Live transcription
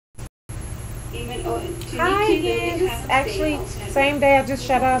Hi again. This is actually same day I just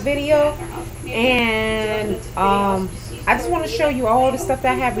shot out a video, and I just want to show you all the stuff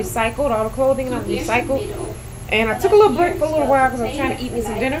that I have recycled, all the clothing I've recycled. And I took a little break for a little while because I'm trying to eat me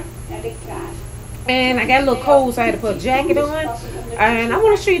some dinner. And I got a little cold, so I had to put a jacket on. And I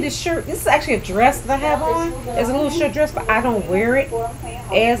want to show you this shirt. This is actually a dress that I have on. It's a little short dress, but I don't wear it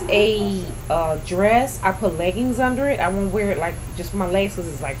as a dress. I put leggings under it. I won't wear it like just my legs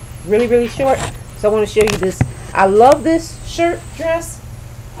because it's like really, really short. So I want to show you this. I love this shirt dress.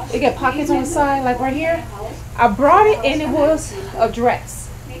 It got pockets on the side, like right here. I brought it and it was a dress,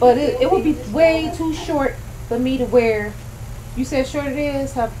 but it would be way too short for me to wear. You said short it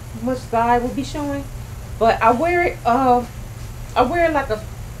is, how much thigh would be showing, but I wear it. I wear it like a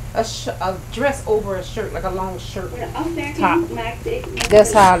dress over a shirt, like a long shirt top.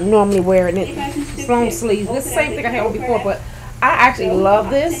 That's how I normally wear it. It's long sleeves. This is the same thing I had on before, but I actually love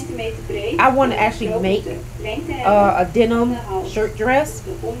this. I want to actually make a denim shirt dress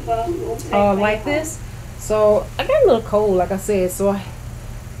like this. So I got a little cold, like I said. So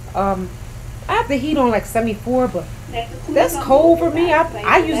I have the heat on like 74, but that's cold for me.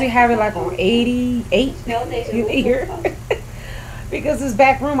 I usually have it like on 88 in here because this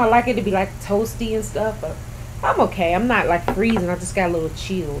back room I like it to be like toasty and stuff. But I'm okay. I'm not like freezing. I just got a little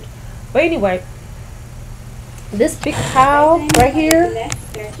chilled. But anyway, this big pile right here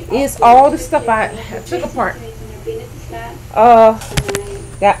is all the stuff I took apart. Got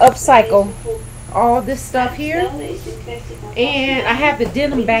upcycle all this stuff here, and I have the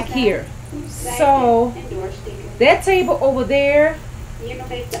denim back here. So that table over there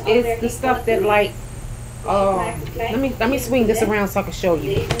is the stuff that like let me swing this around so I can show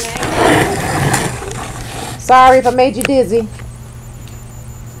you. Sorry if I made you dizzy.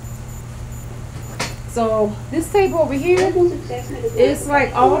 So this table over here is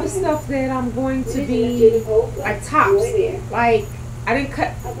like all the stuff that I'm going to be like tops. Like I didn't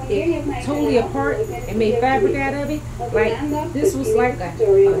cut it totally apart and made fabric out of it. Like this was like a half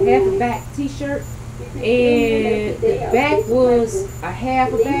a back t-shirt, and the back was a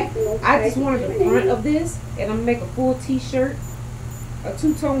half a back. I just wanted the front of this, and I'm gonna make a full t-shirt, a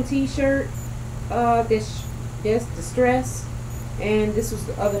two-tone t-shirt. This distress, and this was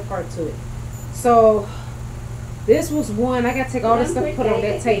the other part to it. So this was one. I gotta take all this stuff and put on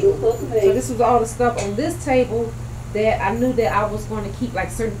that table. So this was all the stuff on this table that I knew that I was going to keep like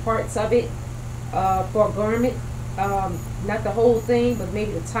certain parts of it for a garment. Not the whole thing, but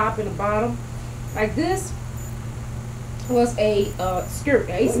maybe the top and the bottom. Like this was a skirt,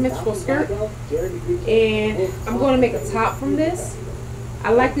 an asymmetrical skirt, and I'm going to make a top from this. I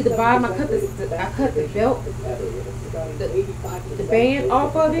liked it the bottom. I cut the belt, the band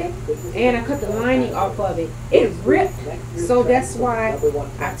off of it, and I cut the lining off of it. It ripped, so that's why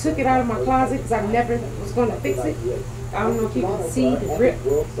I took it out of my closet because I never was going to fix it. I don't know if you can see the rip,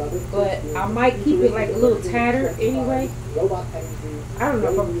 but I might keep it like a little tattered anyway. I don't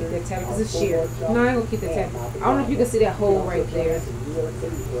know if I'm going to keep that tattered because it's sheer. No, I ain't going to keep that tattered. I don't know if you can see that hole right there.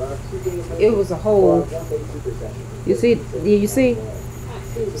 It was a hole. You see? Do you see?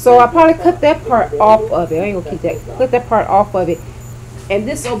 So I probably cut that part off of it. I ain't gonna keep that. Cut that part off of it, and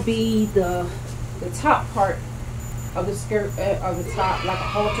this will be the top part of the skirt of the top, like a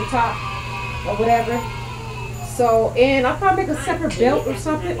halter top or whatever. So, and I'll probably make a separate belt or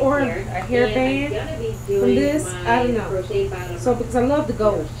something, or a hairband from this. I don't know. So because I love the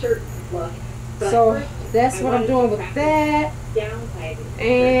gold. So that's what I'm doing with that.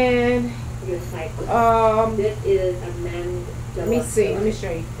 And let me see. Let me show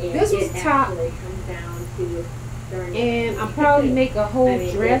you. This was the top, and I'll probably make a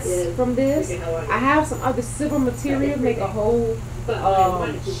whole dress from this. I have some other silver material, make a whole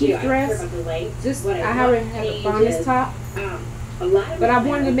sheath dress. Just I already have a bonus top, but I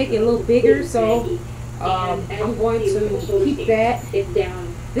wanted to make it a little bigger, so I'm going to keep that.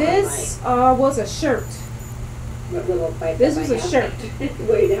 This was a shirt. This was a shirt.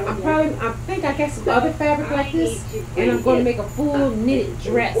 I think I got some other fabric like this, and I'm going to make a full knitted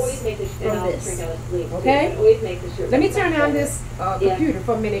dress from this. Okay? Let me turn on this computer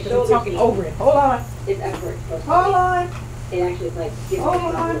for a minute because I'm talking over it. Hold on. Hold on. Hold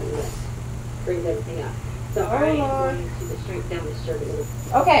on. Brings everything up. So hold on.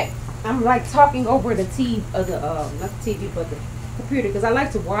 Okay. I'm like talking over the TV, not the TV, but the computer, because I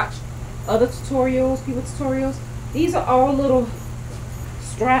like to watch other tutorials, people tutorials. These are all little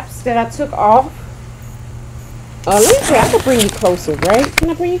straps that I took off. Let me see, I can bring you closer, right? Can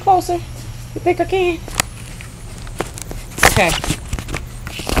I bring you closer? You think I can? Okay.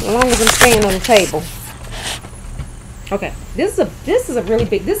 As long as I'm staying on the table. Okay. This is a really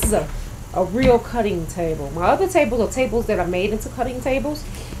big, this is a a real cutting table. My other tables are tables that are made into cutting tables,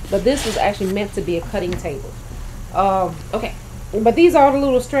 but this was actually meant to be a cutting table. Okay, but these are the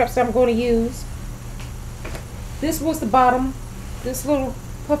little straps that I'm going to use. This was the bottom. This little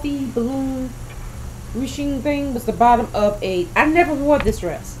puffy balloon ruching thing was the bottom of a. I never wore this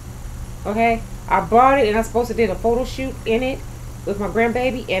dress. Okay, I bought it and I supposed to did a photo shoot in it with my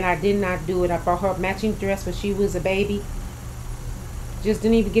grandbaby, and I did not do it. I bought her a matching dress when she was a baby. Just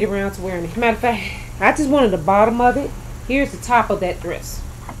didn't even get around to wearing it. Matter of fact, I just wanted the bottom of it. Here's the top of that dress.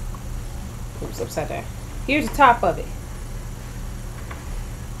 Oops, upside down. Here's the top of it.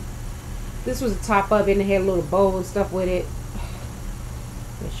 This was the top of it, and it had a little bow and stuff with it.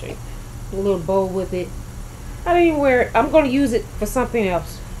 Let me show you. A little bow with it. I didn't even wear it. I'm going to use it for something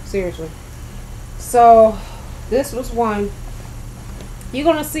else. Seriously. So, this was one. You're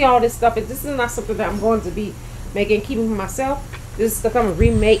going to see all this stuff. This is not something that I'm going to be making, keeping for myself. This is stuff I'm going to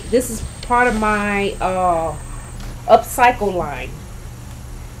remake. This is part of my upcycle line.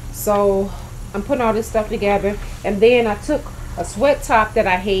 So, I'm putting all this stuff together. And then I took a sweat top that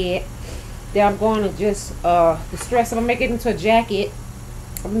I had that I'm going to just distress. I'm going to make it into a jacket.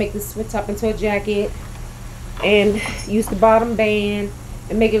 I'm going to make this sweat top into a jacket. And use the bottom band.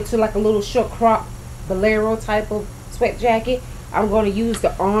 And make it into like a little short crop bolero type of sweat jacket. I'm going to use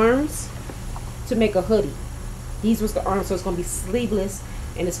the arms to make a hoodie. These was the arms, so it's going to be sleeveless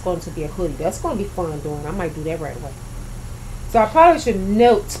and it's going to be a hoodie. That's going to be fun doing. I might do that right away. So I probably should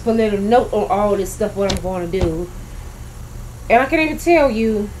put a little note on all this stuff, what I'm going to do. And I can even tell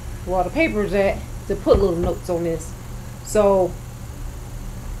you where the paper's at to put little notes on this. So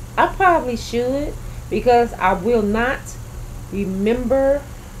I probably should, because I will not remember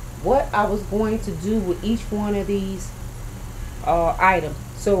what I was going to do with each one of these items.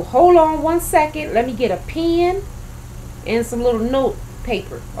 So hold on one second. Let me get a pen and some little note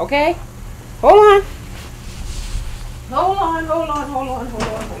paper. Okay? Hold on. Hold on, hold on, hold on, hold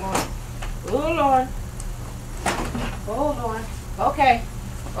on, hold on. Hold on. Hold on. Okay.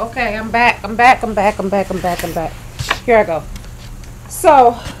 Okay, I'm back. I'm back. I'm back. I'm back. I'm back. I'm back. Here I go.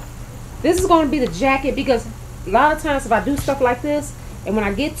 So this is going to be the jacket, because a lot of times if I do stuff like this and when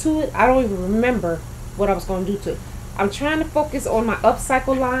I get to it, I don't even remember what I was going to do to it. I'm trying to focus on my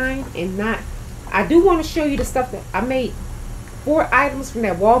upcycle line and not. I do want to show you the stuff that I made. 4 items from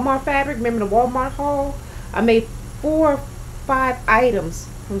that Walmart fabric. Remember the Walmart haul? I made 4 or 5 items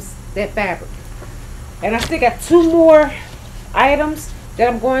from that fabric. And I still got 2 more items that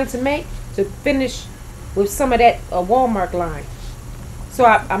I'm going to make to finish with some of that Walmart line. So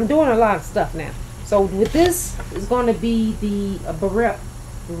I'm doing a lot of stuff now. So with this is going to be the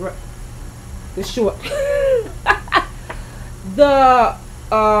the short, the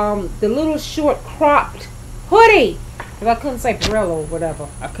little short cropped hoodie. If I couldn't say barrel or whatever,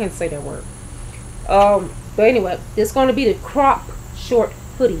 I couldn't say that word. But anyway, it's going to be the crop short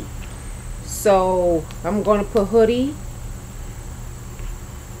hoodie. So I'm going to put hoodie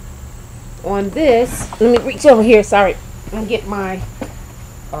on this. Let me reach over here. Sorry, I'm gonna get my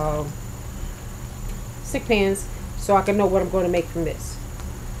stick pins so I can know what I'm going to make from this,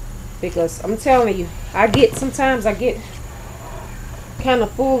 because I'm telling you, sometimes I get kind of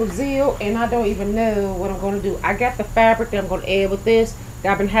full of zeal and I don't even know what I'm going to do. I got the fabric that I'm going to add with this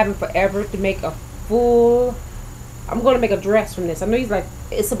that I've been having forever to make a full. I'm going to make a dress from this. I know he's like,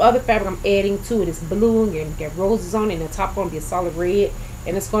 it's some other fabric I'm adding to it. It's blue and get roses on it, and the top going to be a solid red,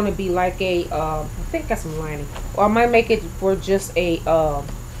 and it's going to be like a I think got some lining, or I might make it for just a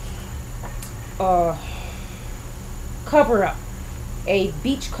cover up, a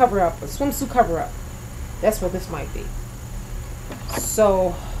beach cover up, a swimsuit cover up. That's what this might be.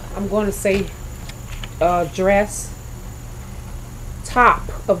 So I'm going to say dress, top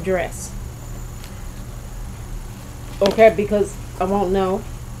of dress. Okay, because I won't know.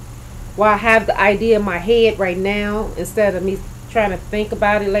 Well, I have the idea in my head right now, instead of me trying to think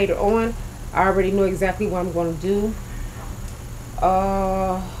about it later on. I already know exactly what I'm going to do.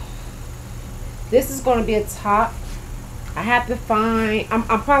 This is going to be a top. I have to find,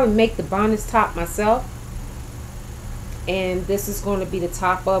 I'll probably make the bonus top myself. And this is going to be the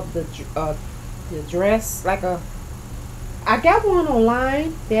top of the dress. Like I got one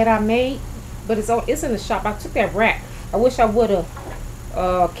online that I made, but it's in the shop. I took that rack. I wish I would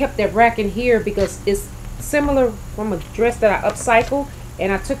have kept that rack in here, because it's similar from a dress that I upcycled,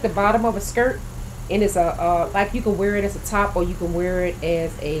 and I took the bottom of a skirt, and it's like you can wear it as a top, or you can wear it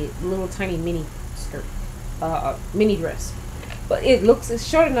as a little tiny mini skirt, mini dress. But it's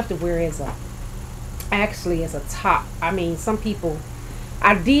short enough to wear as as a top. I mean, some people,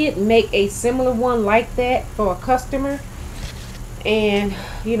 I did make a similar one like that for a customer, and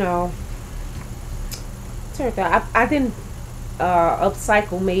you know, turned out. I didn't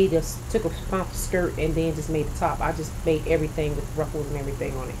upcycle, took a pump skirt and then just made the top. I just made everything with ruffles and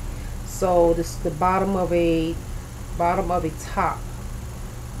everything on it. So this is the bottom of a top.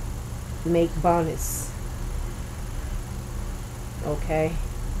 Make bonnets. Okay.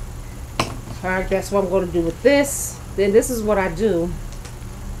 Alright, that's what I'm going to do with this. Then this is what I do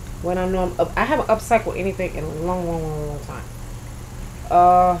when I know I haven't upcycled anything in a long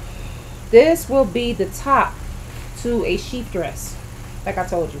time. This will be the top to a sheath dress. Like I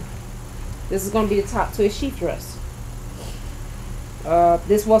told you, this is going to be the top to a sheath dress.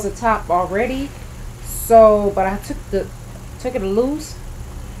 This was a top already, so but I took it loose.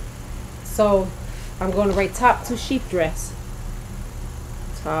 So I'm going to write top to sheath dress.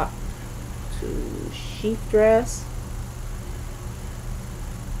 Top to sheath dress.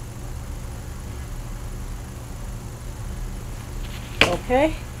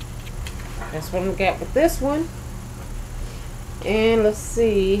 Okay, that's what I'm got with this one. And let's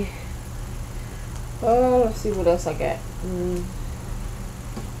see. Let's see what else I got.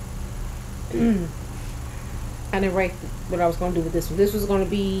 I didn't write what I was going to do with this one. This was going to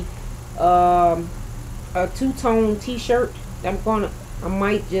be a two-tone t-shirt. I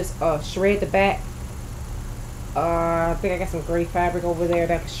might just shred the back. I think I got some gray fabric over there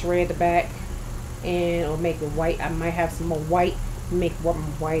that I can shred the back and or make it white. I might have some more white. Make one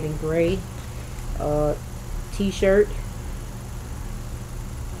white and gray t-shirt.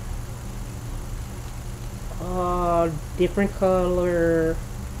 Different color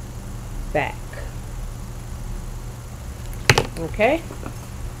back. Okay.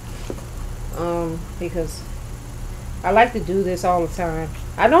 Because I like to do this all the time.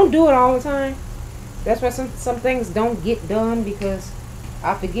 I don't do it all the time. That's why some things don't get done, because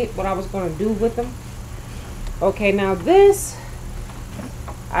I forget what I was going to do with them. Okay, now this,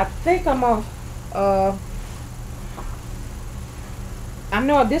 I think I'm gonna I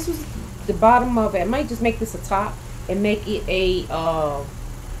know this was the bottom of it. I might just make this a top and make it a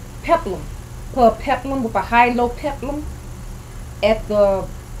peplum. Put a peplum with a high-low peplum at the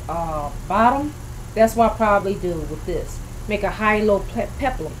bottom. That's what I'll probably do with this. Make a high-low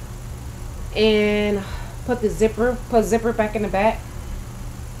peplum. And put zipper back in the back.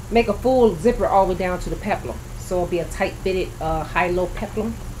 Make a full zipper all the way down to the peplum. So it'll be a tight-fitted high-low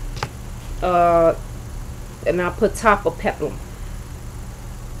peplum. And I'll put top of peplum.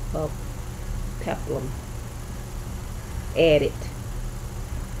 Add it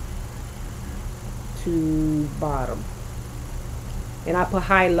to bottom. And I put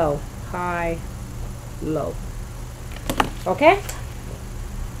high low. Okay,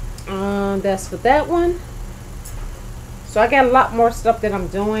 that's for that one. So I got a lot more stuff that I'm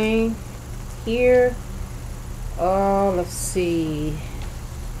doing here. Let's see,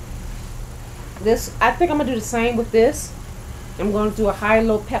 this, I think I'm gonna do the same with this. I'm going to do a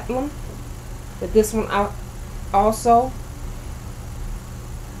high-low peplum with this one out also.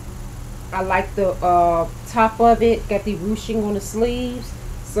 I like the top of it, got the ruching on the sleeves,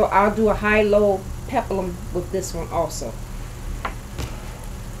 so I'll do a high-low peplum with this one also.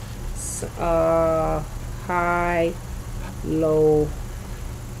 High-low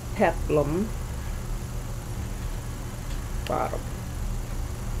peplum bottom.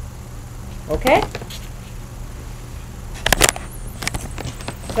 Okay,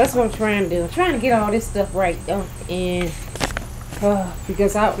 that's what I'm trying to do. I'm trying to get all this stuff right, and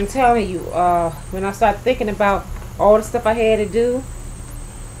because I'm telling you, when I start thinking about all the stuff I had to do,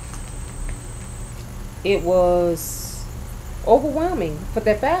 it was overwhelming for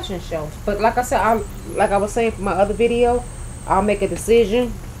that fashion show. But like I said, like I was saying for my other video, I'll make a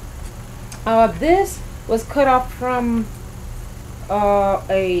decision. This was cut off from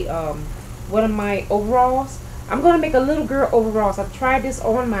one of my overalls. I'm gonna make a little girl overalls. I've tried this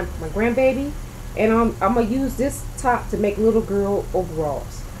on my grandbaby, and I'm gonna use this top to make little girl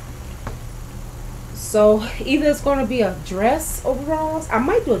overalls. So either it's gonna be a dress overalls. I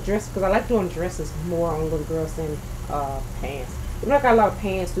might do a dress because I like doing dresses more on little girls than pants. I'm not got a lot of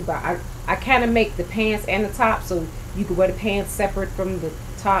pants too, but I kind of make the pants and the top so you can wear the pants separate from the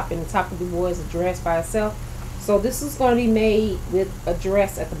top, and the top will be more as a dress by itself. So this is going to be made with a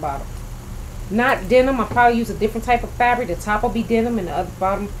dress at the bottom. Not denim. I'll probably use a different type of fabric. The top will be denim and the other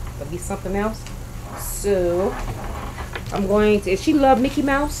bottom will be something else. So I'm going to, she loved Mickey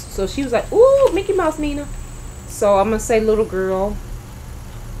Mouse, so she was like, ooh, Mickey Mouse, Nina. So I'm going to say little girl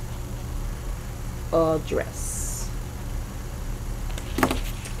dress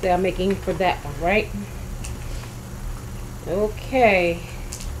that I'm making for that one, right? Okay.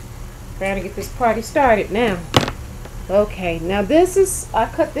 Trying to get this party started now. Okay, now this is, I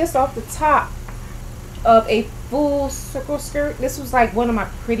cut this off the top of a full circle skirt. This was like one of my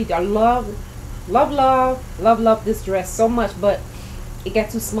pretty, I love this dress so much, but it got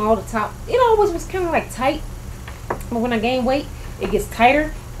too small. The top, it always was kind of like tight, but when I gain weight, it gets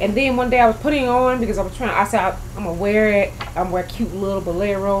tighter. And then one day I was putting it on because I was trying, I said I'm gonna wear it. I'm gonna wear a cute little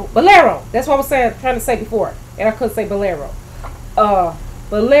bolero. That's what I was trying to say before, and I couldn't say bolero.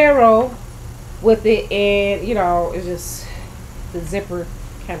 Bolero with it, and it's just the zipper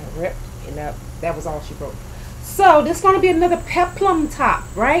kind of ripped, and that was all she wrote. So this is gonna be another peplum top,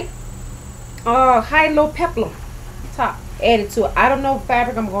 right? High-low peplum top added to it. I don't know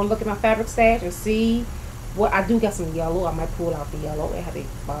fabric. I'm gonna look at my fabric stash and see what I do. Got some yellow. I might pull out the yellow. It had a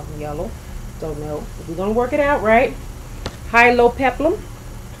bottom yellow. Don't know. But we're gonna work it out, right? High-low peplum,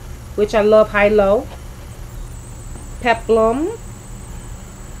 which I love. High-low peplum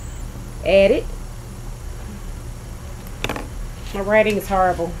added. My writing is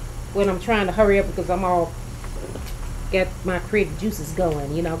horrible when I'm trying to hurry up because I'm all got my creative juices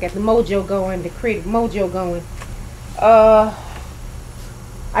going, got the mojo going, the creative mojo going. I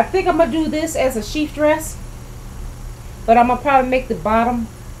think I'm gonna do this as a sheath dress, but I'm gonna probably make the bottom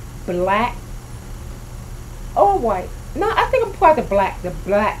black or white. No, I think I'm gonna put the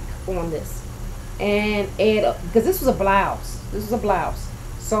black on this and add up, because this was a blouse.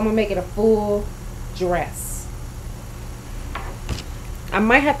 So I'm gonna make it a full dress. I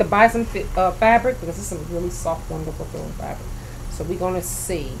might have to buy some fabric because it's some really soft, wonderful feeling fabric. So we're gonna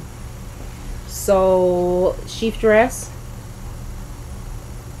see. So sheath dress.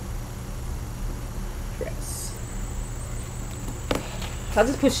 I'll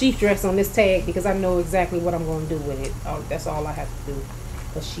just put sheath dress on this tag because I know exactly what I'm going to do with it. That's all I have to do.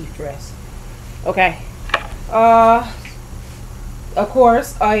 A sheath dress. Okay. Of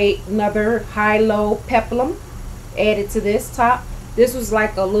course, another high-low peplum added to this top. This was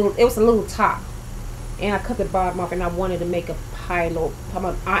like it was a little top, and I cut the bottom off, and I wanted to make a high-low.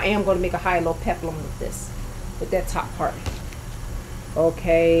 I am going to make a high-low peplum with that top part.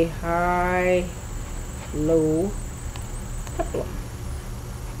 Okay, high-low peplum.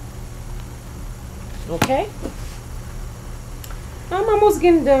 Okay, I'm almost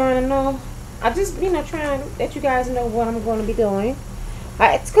getting done. I just trying to let you guys know what I'm going to be doing.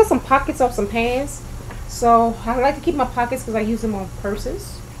 It's got some pockets of some pants, so I like to keep my pockets because I use them on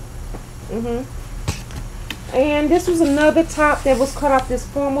purses. And this was another top that was cut off this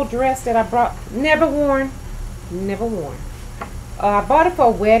formal dress that I brought, never worn. I bought it for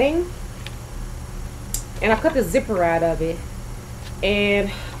a wedding, and I cut the zipper out of it,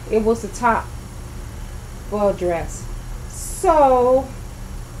 and it was the top for a dress. So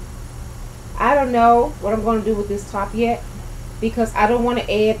I don't know what I'm going to do with this top yet, because I don't want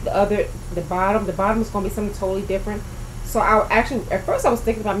to add the bottom. The bottom is going to be something totally different. So at first I was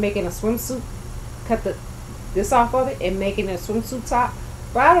thinking about making a swimsuit, cut this off of it and making a swimsuit top,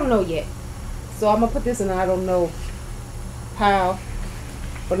 but I don't know yet. So I'm gonna put this in I don't know pile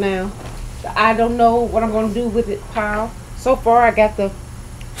for now. I don't know what I'm gonna do with it pile. So far I got the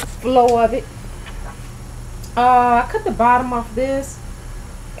flow of it. I cut the bottom off this,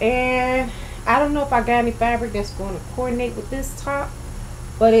 and I don't know if I got any fabric that's going to coordinate with this top,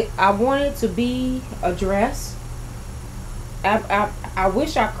 but I want it to be a dress. I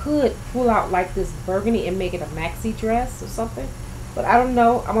wish I could pull out like this burgundy and make it a maxi dress or something, but I don't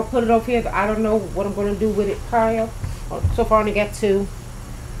know. I'm gonna put it over here, but I don't know what I'm gonna do with it prior. So far I only got two.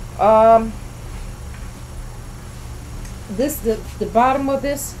 The bottom of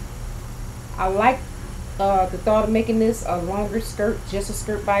this, I like the thought of making this a longer skirt, just a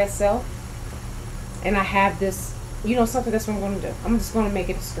skirt by itself. And I have this, something. That's what I'm going to do. I'm just going to make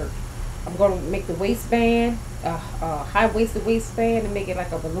it a skirt. I'm going to make the waistband, high-waisted waistband, and make it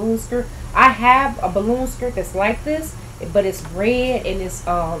like a balloon skirt. I have a balloon skirt that's like this, but it's red, and it's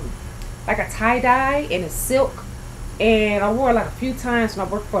like a tie-dye, and it's silk. And I wore it like a few times when I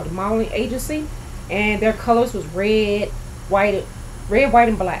worked for the modeling agency, and their colors was red, white,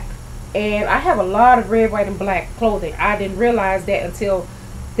 and black. And I have a lot of red, white, and black clothing. I didn't realize that until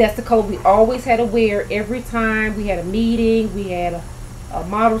that's the color we always had to wear every time we had a meeting, we had a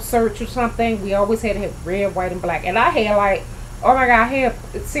model search or something. We always had to have red, white, and black. And I had like, oh my God,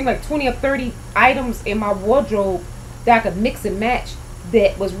 it seemed like 20 or 30 items in my wardrobe that I could mix and match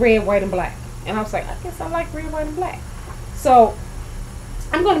that was red, white, and black. And I was like, I guess I like red, white, and black. So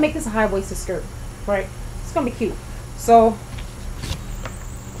I'm going to make this a high-waisted skirt, right? It's going to be cute. So,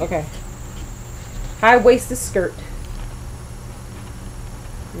 okay. High-waisted skirt.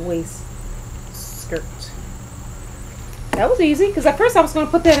 Waist skirt. That was easy, because at first I was going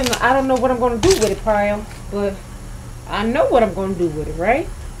to put that in I don't know what I'm going to do with it pile, but I know what I'm going to do with it, right?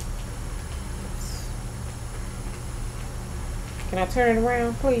 Can I turn it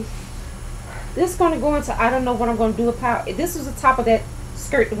around, please? This is going to go into, I don't know what I'm going to do about it. This was the top of that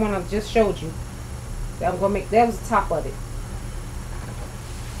skirt, the one I just showed you. That I'm going to make, that was the top of it.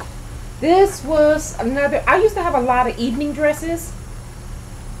 This was another, I used to have a lot of evening dresses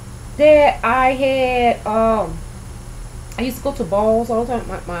that I had, I used to go to balls all the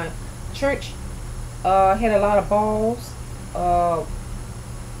time. My church had a lot of balls.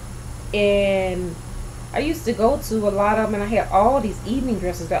 And I used to go to a lot of them, and I had all these evening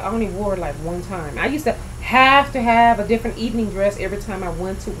dresses that I only wore like one time. I used to have a different evening dress every time I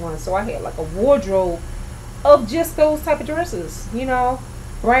went to one. So I had like a wardrobe of just those type of dresses, you know,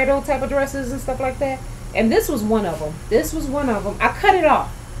 bridal type of dresses and stuff like that. And this was one of them. This was one of them. I cut it off.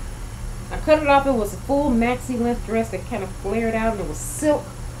 I cut it off. It was a full maxi length dress that kind of flared out, and it was silk.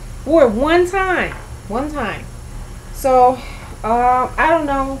 Wore it one time. One time. So, I don't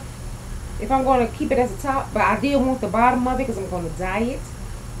know if I'm going to keep it as a top, but I did want the bottom of it because I'm going to dye it.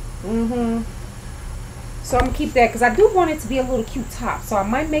 So I'm going to keep that because I do want it to be a little cute top. So I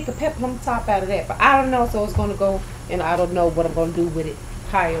might make a peplum top out of that, but I don't know. So it's going to go, and I don't know what I'm going to do with it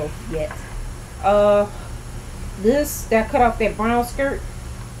pile yet. This, that cut off that brown skirt,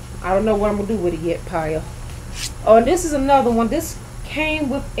 I don't know what I'm going to do with it yet pile. Oh, and this is another one. This came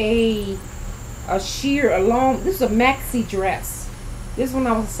with a sheer along. This is a maxi dress. This one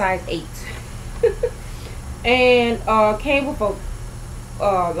I was a size 8. And came with a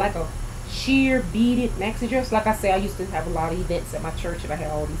like a sheer beaded maxi dress. Like I said, I used to have a lot of events at my church, and I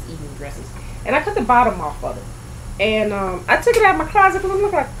had all these evening dresses. And I cut the bottom off of it. And I took it out of my closet because I'm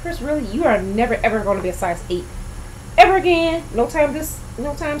looking like, Chris, really, you are never ever going to be a size 8 ever again. No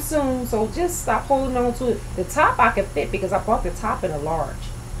time soon. So just stop holding on to it. The top I can fit because I bought the top in a large.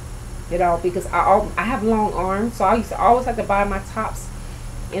 You know, because I have long arms, so I used to always have to buy my tops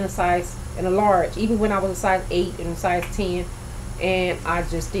in a large, even when I was a size 8 and a size 10, and I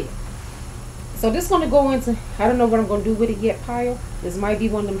just did. So this is going to go into, I don't know what I'm going to do with it yet pile. This might be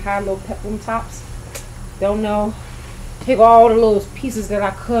one of them high-low peplum tops. Don't know. Take all the little pieces that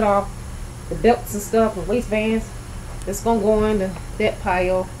I cut off, the belts and stuff, and waistbands. It's going to go into that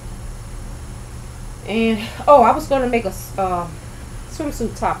pile. And, oh, I was going to make a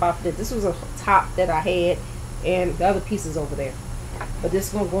swimsuit top outfit. This was a top that I had, and the other pieces over there. But this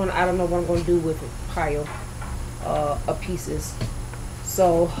is going to go in, I don't know what I'm going to do with it pile of pieces.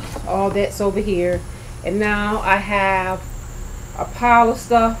 So all that's over here. And now I have a pile of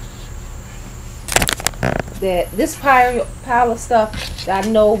stuff. This pile of stuff that I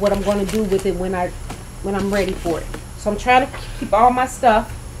know what I'm going to do with it when I'm ready for it. So I'm trying to keep all my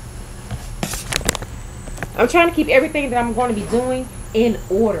stuff. I'm trying to keep everything that I'm going to be doing in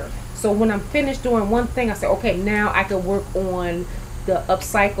order. So when I'm finished doing one thing, I say, okay, now I can work on the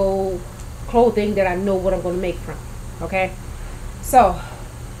upcycle clothing that I know what I'm going to make from. Okay, so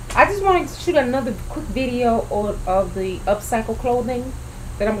I just wanted to shoot another quick video of the upcycle clothing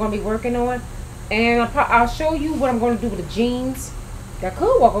that I'm going to be working on, and I'll show you what I'm going to do with the jeans. I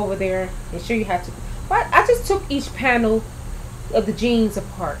could walk over there and show you how to, but I just took each panel of the jeans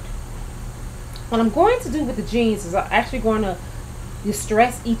apart. What I'm going to do with the jeans is I'm actually going to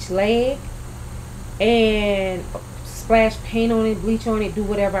distress each leg and splash paint on it, bleach on it, do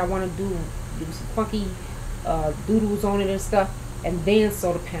whatever I want to do some funky doodles on it and stuff, and then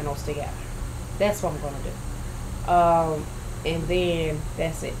sew the panels together. That's what I'm going to do. And then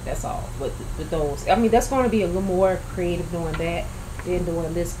that's it. That's all with those. I mean, that's going to be a little more creative doing that than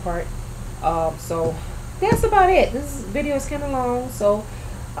doing this part. So that's about it. This video is kind of long, so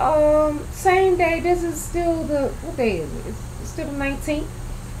same day. This is still the, what day is it? It's still the 19th.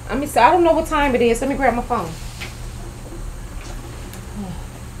 I mean, so I don't know what time it is. Let me grab my phone.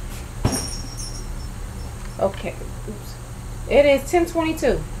 Okay, oops. It is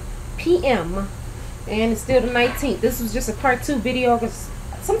 10:22 p.m. and it's still the 19th. This was just a part 2 video because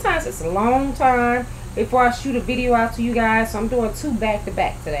sometimes it's a long time before I shoot a video out to you guys, so I'm doing 2 back to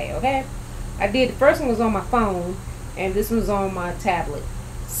back today. Okay, I did, the first one was on my phone and this one's on my tablet.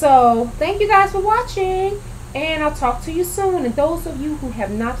 So thank you guys for watching, and I'll talk to you soon. And those of you who have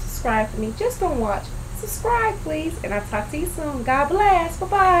not subscribed to me, just don't watch, subscribe please, and I'll talk to you soon. God bless. Bye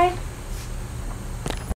bye.